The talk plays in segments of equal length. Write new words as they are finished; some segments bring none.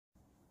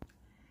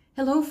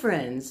Hello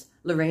friends,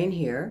 Lorraine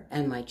here,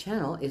 and my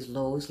channel is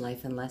Lo's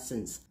Life and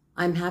Lessons.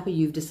 I'm happy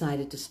you've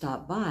decided to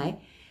stop by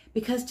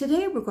because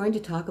today we're going to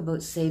talk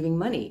about saving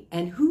money,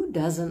 and who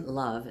doesn't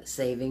love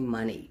saving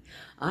money?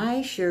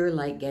 I sure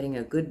like getting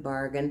a good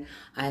bargain.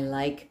 I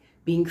like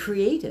being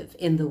creative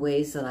in the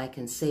ways that I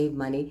can save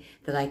money,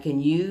 that I can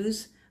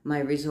use my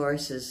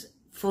resources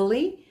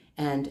fully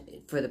and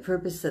for the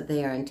purpose that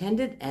they are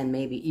intended, and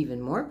maybe even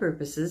more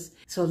purposes.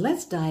 So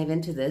let's dive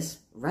into this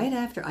right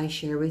after I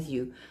share with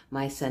you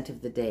my scent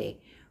of the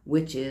day,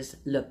 which is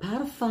Le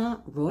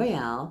Parfum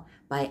Royal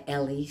by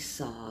Elie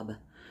Saab.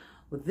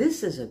 Well,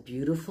 this is a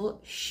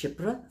beautiful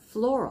Chypre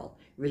floral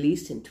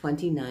released in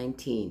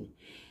 2019,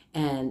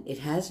 and it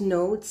has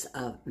notes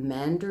of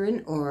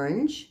mandarin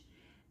orange,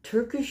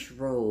 Turkish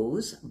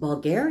rose,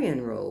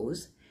 Bulgarian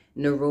rose,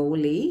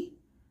 neroli,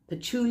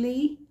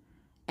 patchouli,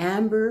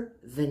 amber,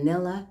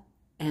 vanilla,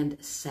 and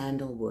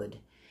sandalwood.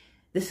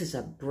 This is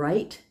a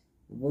bright,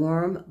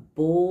 warm,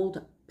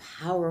 bold,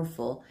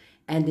 powerful,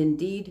 and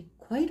indeed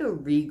quite a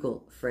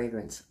regal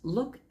fragrance.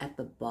 Look at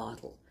the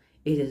bottle.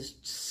 It is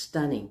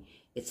stunning.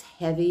 It's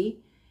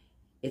heavy.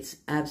 It's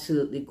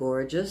absolutely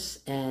gorgeous.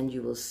 And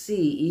you will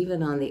see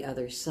even on the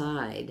other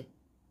side,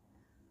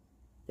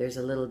 there's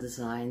a little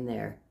design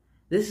there.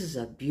 This is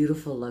a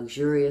beautiful,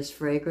 luxurious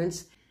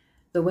fragrance.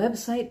 The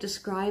website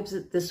describes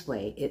it this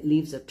way: it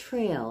leaves a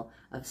trail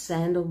of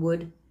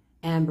sandalwood,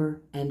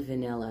 amber, and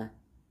vanilla.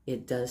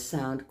 It does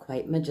sound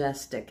quite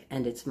majestic,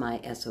 and it's my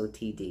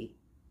SOTD.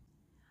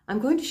 I'm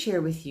going to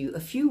share with you a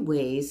few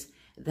ways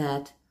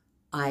that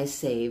I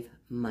save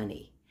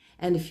money,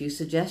 and a few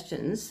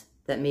suggestions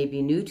that may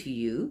be new to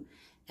you,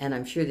 and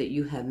I'm sure that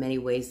you have many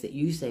ways that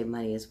you save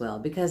money as well,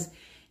 because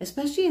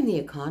especially in the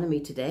economy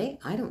today,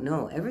 I don't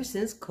know, ever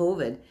since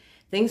COVID,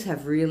 things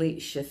have really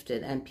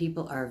shifted and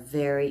people are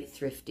very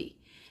thrifty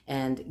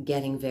and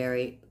getting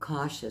very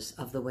cautious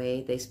of the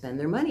way they spend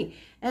their money.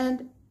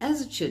 And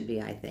as it should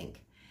be, I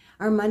think.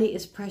 Our money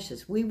is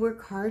precious. We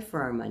work hard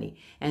for our money.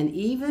 And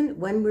even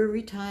when we're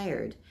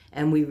retired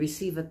and we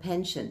receive a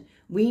pension,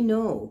 we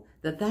know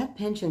that that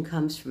pension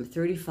comes from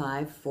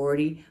 35,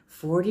 40,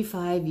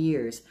 45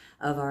 years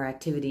of our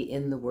activity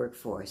in the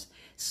workforce.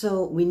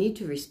 So we need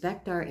to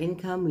respect our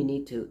income, we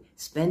need to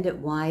spend it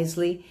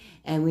wisely,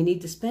 and we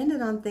need to spend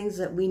it on things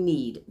that we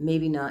need,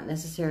 maybe not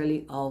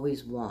necessarily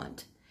always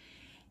want.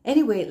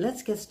 Anyway,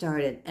 let's get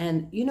started.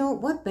 And you know,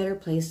 what better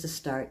place to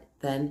start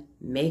than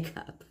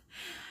makeup?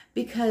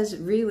 Because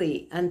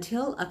really,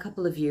 until a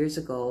couple of years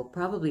ago,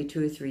 probably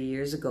 2 or 3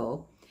 years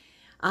ago,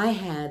 I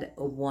had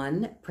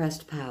one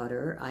pressed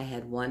powder, I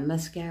had one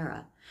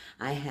mascara,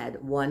 I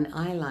had one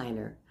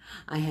eyeliner,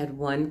 I had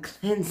one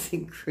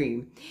cleansing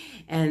cream.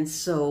 And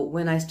so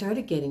when I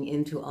started getting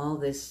into all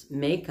this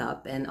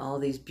makeup and all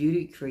these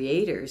beauty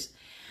creators,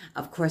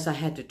 of course I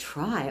had to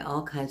try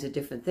all kinds of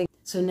different things.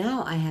 So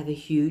now I have a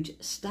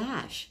huge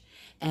stash,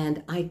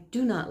 and I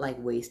do not like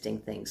wasting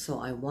things. So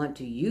I want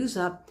to use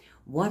up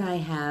what I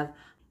have.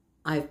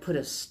 I've put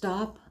a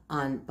stop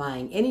on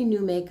buying any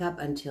new makeup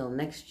until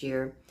next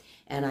year,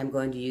 and I'm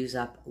going to use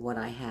up what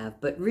I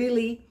have. But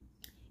really,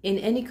 in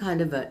any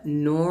kind of a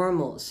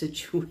normal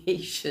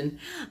situation,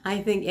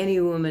 I think any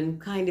woman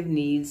kind of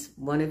needs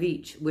one of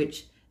each,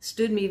 which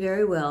stood me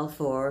very well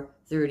for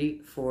 30,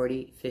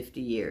 40,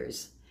 50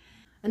 years.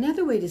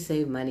 Another way to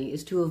save money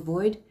is to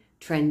avoid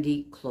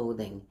trendy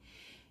clothing.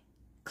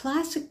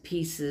 Classic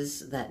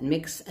pieces that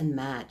mix and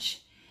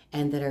match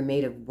and that are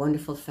made of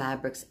wonderful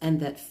fabrics and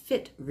that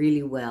fit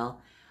really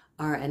well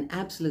are an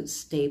absolute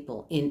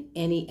staple in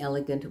any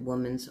elegant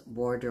woman's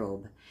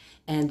wardrobe.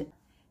 And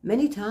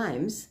many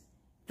times,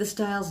 the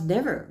styles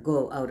never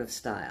go out of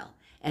style,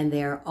 and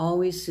they are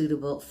always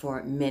suitable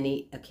for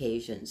many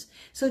occasions.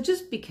 So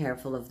just be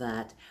careful of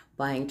that,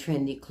 buying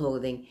trendy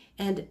clothing,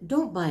 and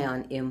don't buy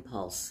on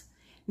impulse.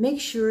 Make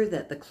sure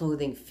that the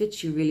clothing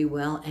fits you really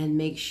well, and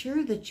make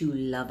sure that you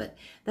love it.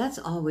 That's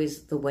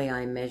always the way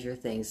I measure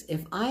things.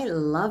 If I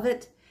love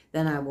it,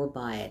 then I will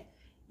buy it.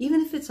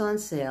 Even if it's on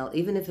sale,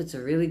 even if it's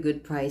a really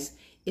good price,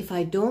 if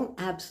I don't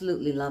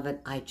absolutely love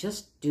it, I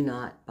just do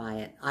not buy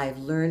it. I've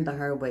learned the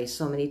hard way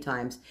so many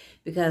times,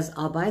 because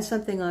I'll buy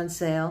something on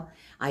sale,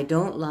 I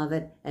don't love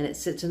it, and it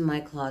sits in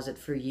my closet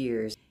for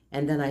years.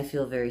 And then I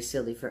feel very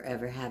silly for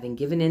ever having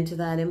given in to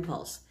that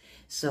impulse.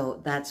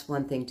 So that's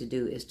one thing to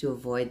do, is to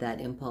avoid that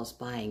impulse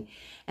buying.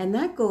 And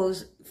that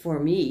goes for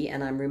me,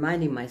 and I'm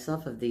reminding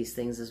myself of these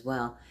things as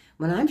well.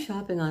 When I'm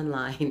shopping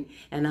online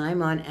and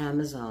I'm on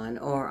Amazon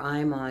or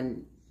I'm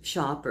on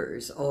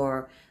Shoppers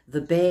or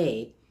the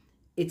Bay,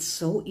 it's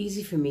so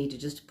easy for me to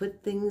just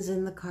put things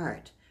in the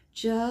cart.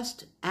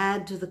 Just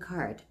add to the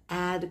cart,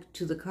 add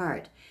to the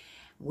cart.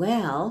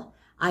 Well,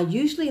 I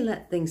usually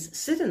let things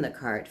sit in the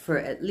cart for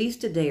at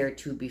least a day or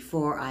two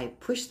before I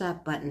push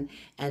that button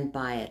and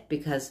buy it,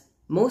 because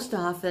most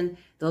often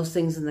those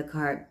things in the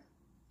cart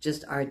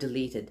just are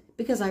deleted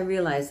because I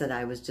realized that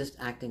I was just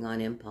acting on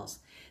impulse.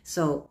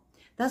 So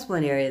that's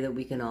one area that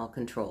we can all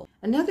control.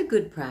 Another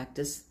good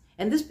practice,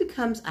 and this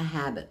becomes a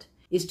habit,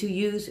 is to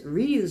use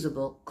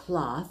reusable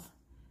cloth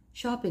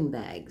shopping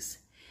bags.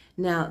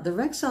 Now, the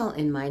Rexall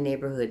in my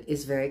neighborhood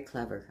is very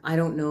clever. I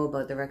don't know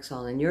about the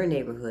Rexall in your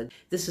neighborhood.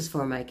 This is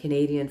for my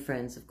Canadian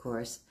friends, of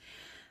course.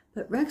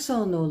 But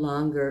Rexall no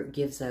longer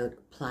gives out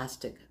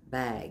plastic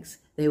bags.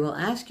 They will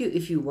ask you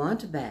if you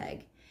want a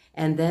bag,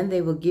 and then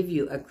they will give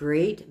you a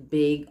great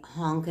big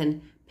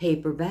honkin'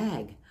 paper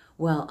bag.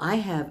 Well, I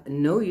have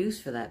no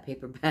use for that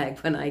paper bag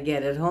when I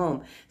get it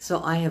home,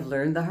 so I have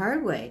learned the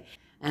hard way.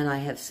 And I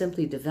have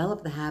simply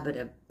developed the habit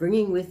of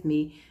bringing with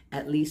me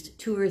at least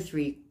 2 or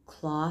 3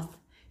 cloth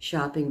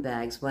shopping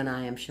bags when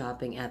I am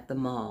shopping at the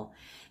mall.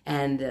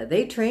 And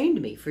they trained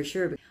me for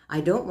sure.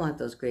 I don't want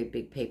those great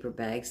big paper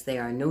bags. They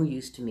are no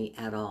use to me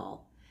at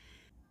all.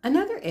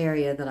 Another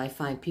area that I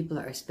find people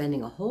are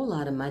spending a whole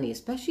lot of money,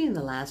 especially in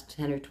the last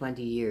 10 or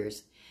 20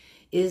 years,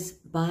 is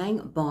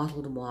buying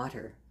bottled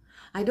water.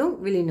 I don't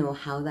really know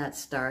how that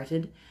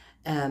started.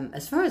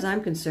 As far as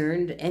I'm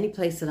concerned, any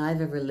place that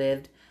I've ever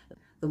lived,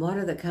 the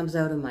water that comes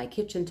out of my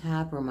kitchen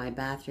tap or my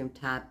bathroom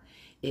tap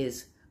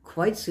is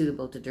quite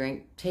suitable to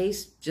drink,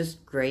 tastes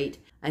just great.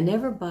 I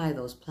never buy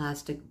those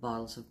plastic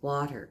bottles of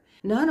water.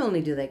 Not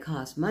only do they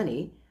cost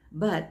money,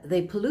 but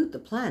they pollute the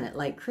planet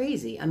like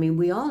crazy. I mean,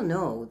 we all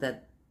know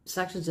that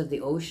sections of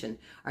the ocean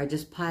are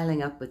just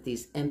piling up with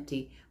these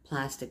empty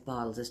plastic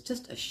bottles. It's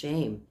just a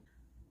shame.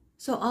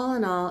 So all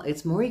in all,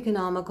 it's more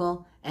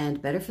economical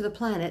and better for the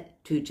planet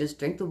to just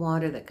drink the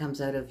water that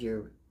comes out of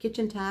your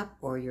kitchen tap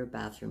or your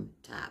bathroom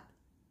tap.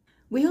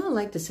 We all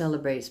like to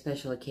celebrate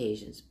special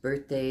occasions,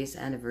 birthdays,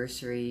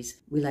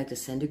 anniversaries. We like to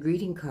send a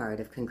greeting card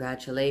of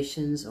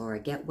congratulations or a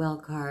get well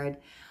card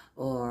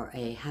or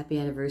a happy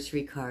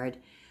anniversary card.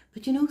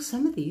 But you know,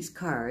 some of these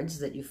cards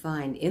that you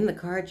find in the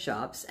card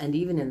shops and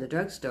even in the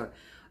drugstore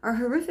are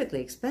horrifically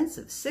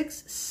expensive.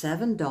 $6,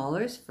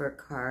 $7 for a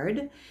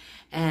card.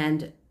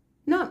 And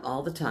not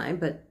all the time,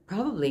 but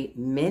probably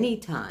many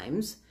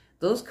times,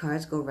 those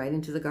cards go right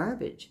into the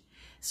garbage.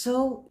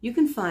 So you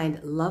can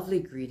find lovely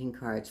greeting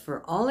cards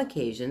for all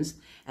occasions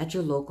at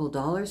your local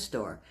dollar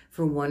store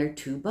for $1 or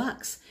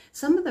 $2.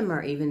 Some of them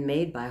are even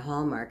made by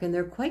Hallmark, and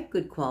they're quite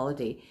good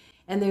quality,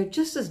 and they're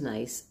just as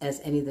nice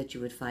as any that you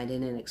would find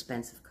in an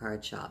expensive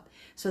card shop.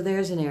 So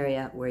there's an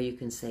area where you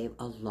can save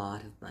a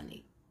lot of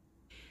money.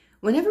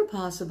 Whenever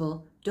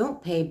possible,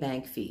 don't pay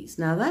bank fees.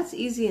 Now that's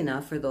easy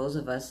enough for those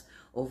of us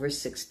over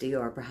 60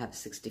 or perhaps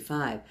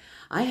 65.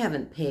 I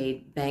haven't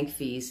paid bank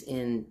fees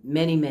in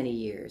many, many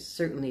years,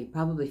 certainly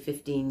probably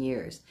 15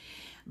 years.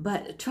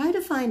 But try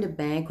to find a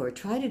bank or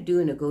try to do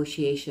a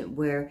negotiation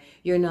where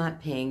you're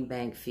not paying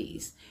bank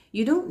fees.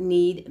 You don't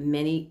need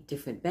many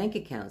different bank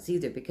accounts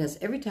either, because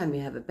every time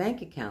you have a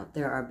bank account,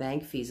 there are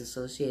bank fees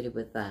associated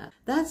with that.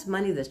 That's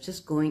money that's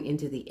just going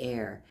into the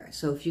air.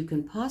 So if you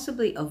can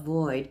possibly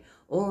avoid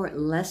or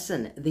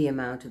lessen the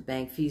amount of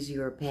bank fees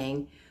you are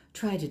paying,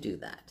 try to do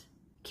that.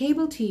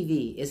 Cable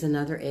TV is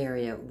another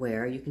area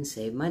where you can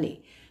save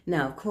money.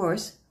 Now, of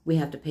course, we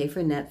have to pay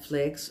for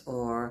Netflix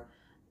or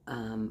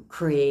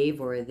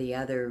Crave or the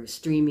other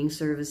streaming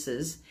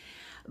services,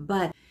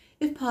 but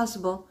if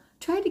possible,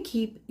 try to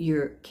keep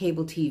your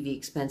cable TV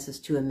expenses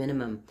to a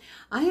minimum.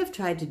 I have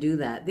tried to do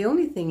that. The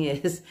only thing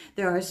is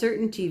there are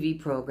certain TV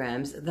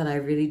programs that I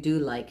really do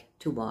like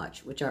to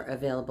watch, which are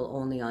available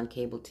only on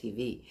cable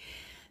TV.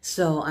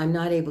 So I'm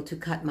not able to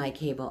cut my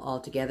cable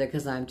altogether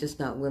because I'm just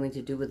not willing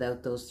to do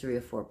without those 3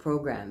 or 4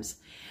 programs.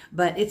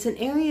 But it's an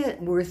area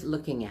worth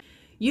looking at.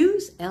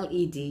 Use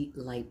LED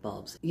light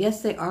bulbs.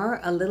 Yes, they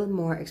are a little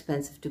more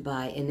expensive to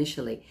buy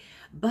initially,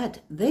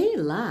 but they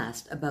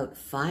last about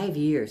 5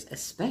 years,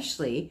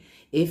 especially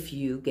if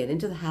you get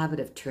into the habit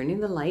of turning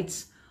the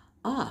lights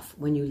off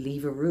when you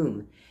leave a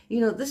room.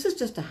 You know, this is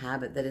just a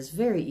habit that is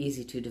very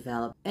easy to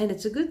develop, and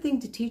it's a good thing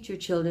to teach your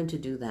children to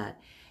do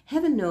that.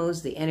 Heaven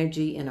knows the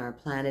energy in our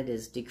planet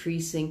is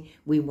decreasing.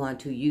 We want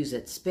to use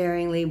it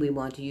sparingly. We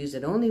want to use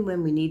it only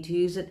when we need to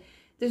use it.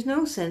 There's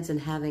no sense in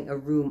having a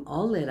room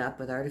all lit up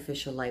with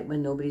artificial light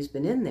when nobody's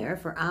been in there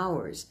for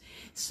hours.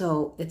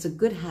 So it's a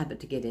good habit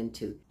to get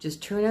into.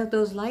 Just turn out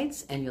those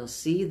lights and you'll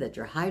see that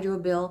your hydro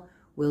bill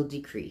will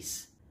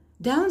decrease.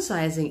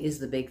 Downsizing is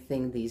the big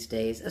thing these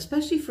days,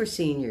 especially for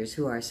seniors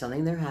who are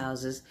selling their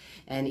houses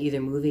and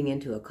either moving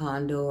into a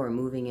condo or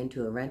moving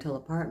into a rental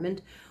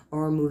apartment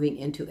or moving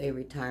into a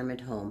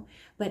retirement home.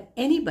 But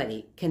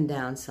anybody can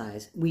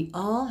downsize. We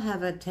all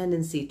have a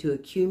tendency to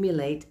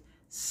accumulate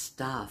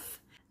stuff.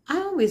 I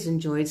always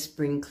enjoyed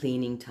spring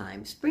cleaning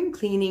time. Spring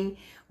cleaning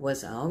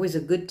was always a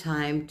good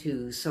time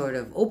to sort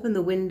of open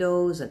the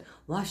windows and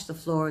wash the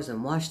floors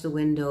and wash the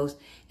windows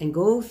and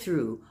go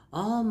through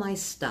all my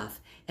stuff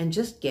and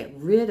just get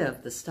rid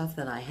of the stuff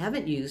that I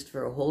haven't used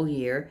for a whole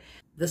year,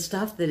 the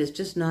stuff that is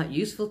just not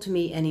useful to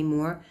me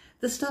anymore,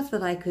 the stuff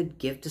that I could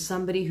give to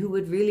somebody who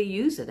would really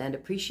use it and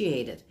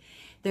appreciate it.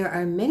 There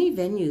are many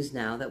venues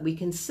now that we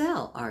can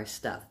sell our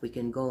stuff. We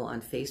can go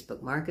on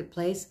Facebook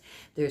Marketplace.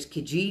 There's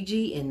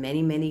Kijiji in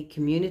many, many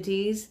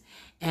communities,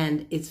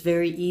 and it's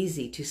very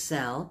easy to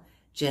sell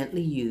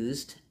gently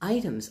used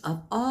items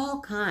of all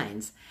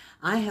kinds.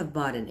 I have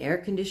bought an air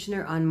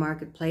conditioner on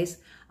Marketplace.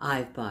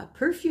 I've bought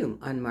perfume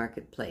on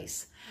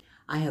Marketplace.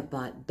 I have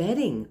bought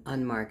bedding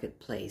on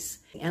Marketplace,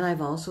 and I've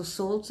also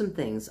sold some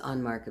things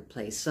on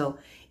Marketplace. So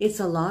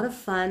it's a lot of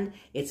fun.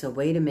 It's a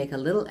way to make a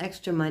little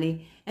extra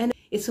money, and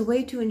it's a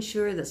way to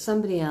ensure that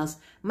somebody else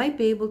might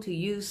be able to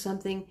use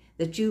something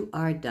that you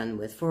are done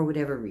with for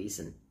whatever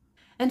reason.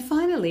 And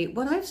finally,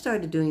 what I've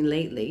started doing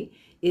lately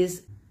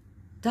is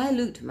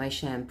dilute my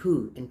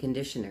shampoo and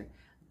conditioner.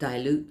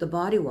 Dilute the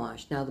body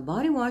wash. Now, the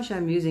body wash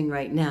I'm using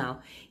right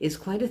now is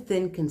quite a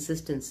thin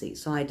consistency,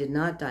 so I did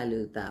not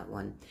dilute that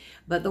one.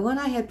 But the one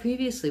I had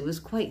previously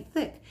was quite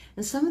thick,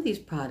 and some of these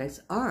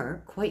products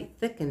are quite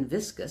thick and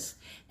viscous,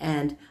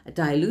 and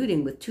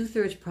diluting with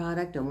 2/3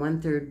 product and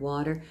 1/3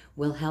 water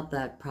will help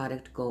that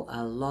product go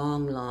a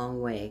long,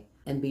 long way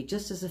and be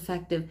just as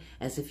effective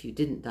as if you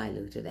didn't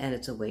dilute it. And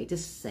it's a way to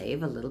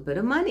save a little bit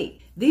of money.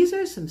 These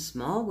are some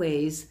small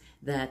ways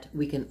that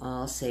we can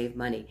all save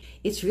money.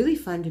 It's really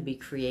fun to be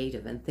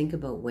creative and think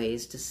about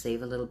ways to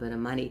save a little bit of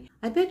money.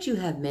 I bet you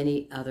have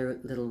many other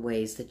little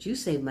ways that you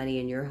save money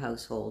in your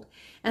household,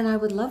 and I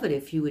would love it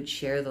if you would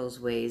share those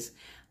ways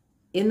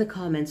in the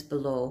comments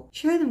below.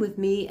 Share them with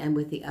me and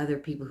with the other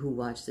people who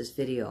watch this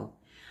video.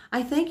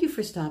 I thank you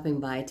for stopping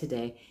by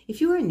today.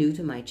 If you are new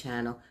to my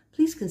channel,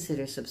 please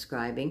consider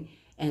subscribing.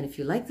 And if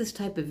you like this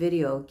type of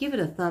video, give it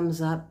a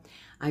thumbs up.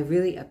 I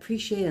really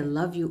appreciate and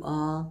love you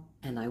all,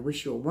 and I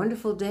wish you a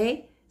wonderful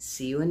day.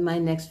 See you in my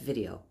next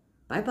video.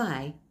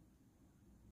 Bye-bye.